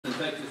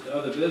takes us to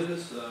other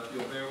business. If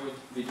you'll bear with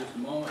me just a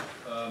moment.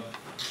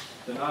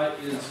 Tonight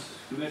is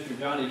Commissioner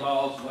Johnny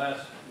Ball's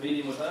last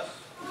meeting with us.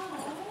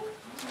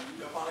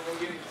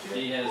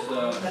 He has,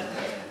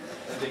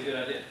 that'd be a good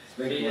idea.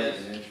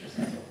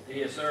 He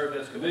has served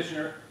as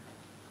commissioner,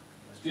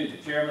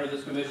 chairman of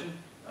this commission.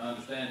 I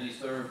understand he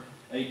served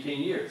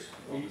 18 years.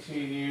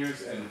 18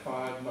 years and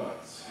 5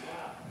 months.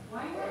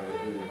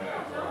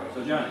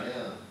 So Johnny,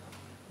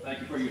 thank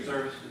you for your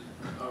service.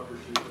 I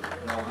appreciate it.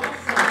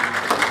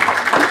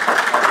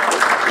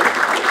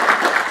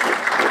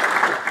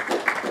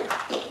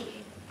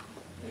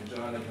 And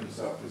Johnny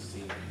himself has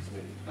seen these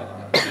many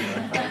times.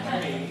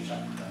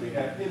 We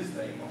have his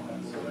name on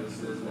it, so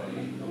this is a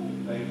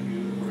thank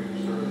you for your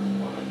service.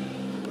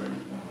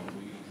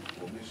 We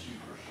will miss you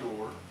for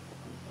sure.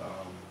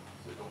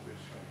 So don't be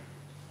ashamed.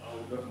 I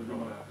will definitely go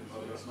back.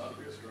 That's not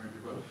to be a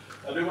stranger, but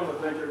I do want to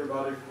thank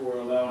everybody for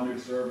allowing me to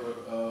serve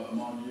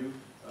among you.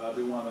 I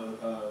do want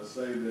to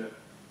say that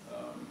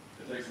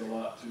it takes a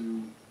lot to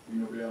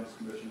be on this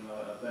commission.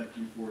 I thank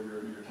you for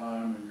your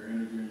time and your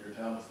energy and your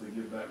talents to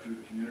give back to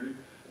the community.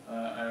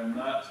 I am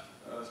not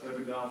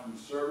stepping down from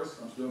service.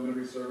 I'm still going to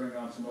be serving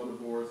on some other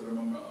boards that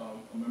I'm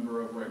a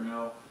member of right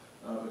now,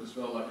 but just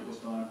felt like it was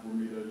time for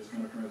me to just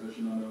kind of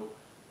transition. I know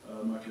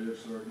my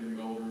kids are getting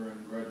older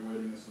and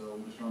graduating, so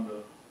I'm just trying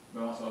to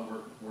balance out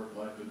work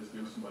life and just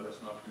give somebody else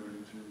an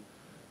opportunity to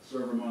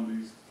serve among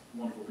these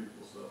wonderful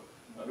people. So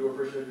I do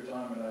appreciate your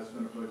time, and it's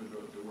been a pleasure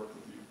to work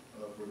with you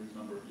for these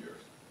number of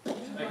years.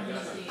 Thank you,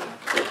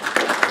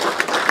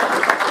 guys.